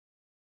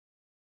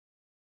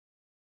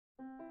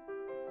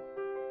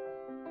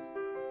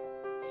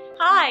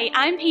Hi,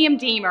 I'm Pam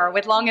Diemer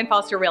with Long &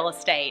 Foster Real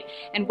Estate,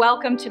 and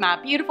welcome to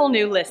my beautiful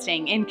new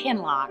listing in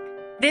Kinloch.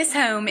 This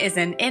home is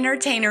an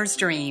entertainer's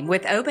dream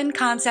with open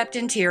concept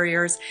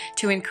interiors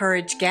to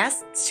encourage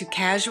guests to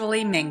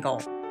casually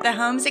mingle. The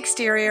home's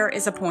exterior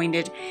is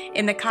appointed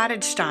in the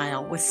cottage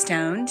style with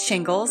stone,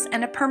 shingles,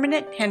 and a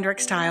permanent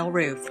Hendrix-style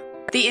roof.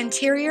 The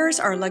interiors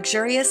are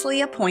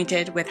luxuriously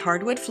appointed with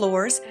hardwood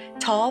floors,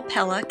 tall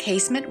Pella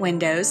casement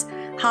windows,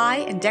 high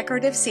and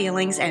decorative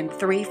ceilings, and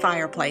 3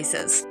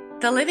 fireplaces.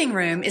 The living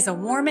room is a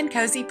warm and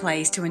cozy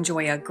place to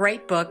enjoy a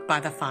great book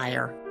by the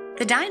fire.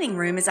 The dining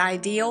room is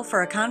ideal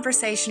for a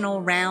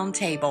conversational round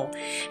table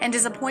and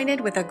is appointed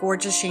with a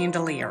gorgeous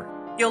chandelier.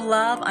 You'll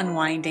love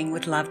unwinding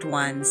with loved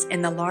ones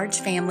in the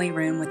large family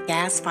room with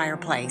gas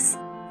fireplace.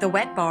 The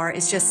wet bar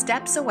is just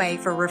steps away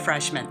for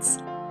refreshments.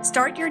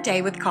 Start your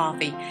day with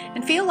coffee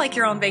and feel like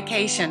you're on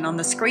vacation on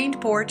the screened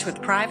porch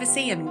with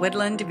privacy and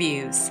woodland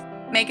views.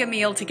 Make a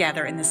meal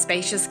together in the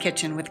spacious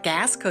kitchen with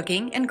gas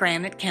cooking and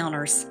granite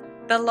counters.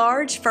 The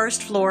large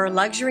first-floor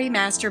luxury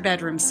master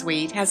bedroom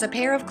suite has a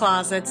pair of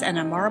closets and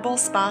a marble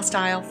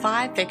spa-style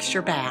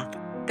 5-fixture bath.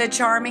 The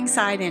charming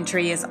side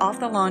entry is off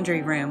the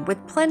laundry room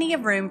with plenty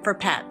of room for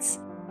pets.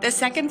 The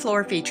second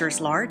floor features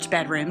large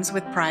bedrooms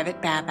with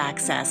private bath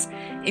access,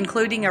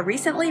 including a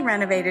recently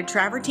renovated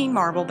travertine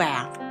marble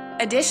bath.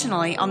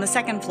 Additionally, on the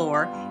second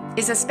floor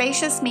is a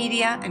spacious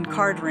media and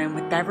card room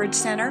with beverage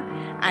center,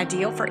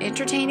 ideal for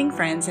entertaining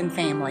friends and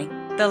family.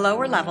 The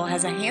lower level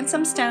has a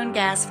handsome stone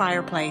gas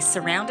fireplace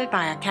surrounded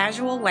by a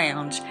casual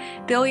lounge,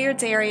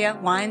 billiards area,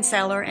 wine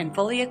cellar, and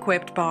fully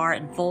equipped bar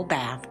and full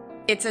bath.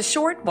 It's a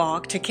short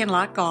walk to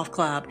Kinloch Golf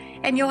Club,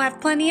 and you'll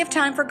have plenty of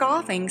time for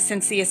golfing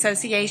since the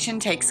association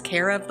takes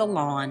care of the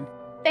lawn.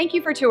 Thank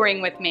you for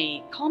touring with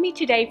me. Call me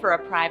today for a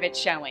private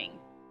showing.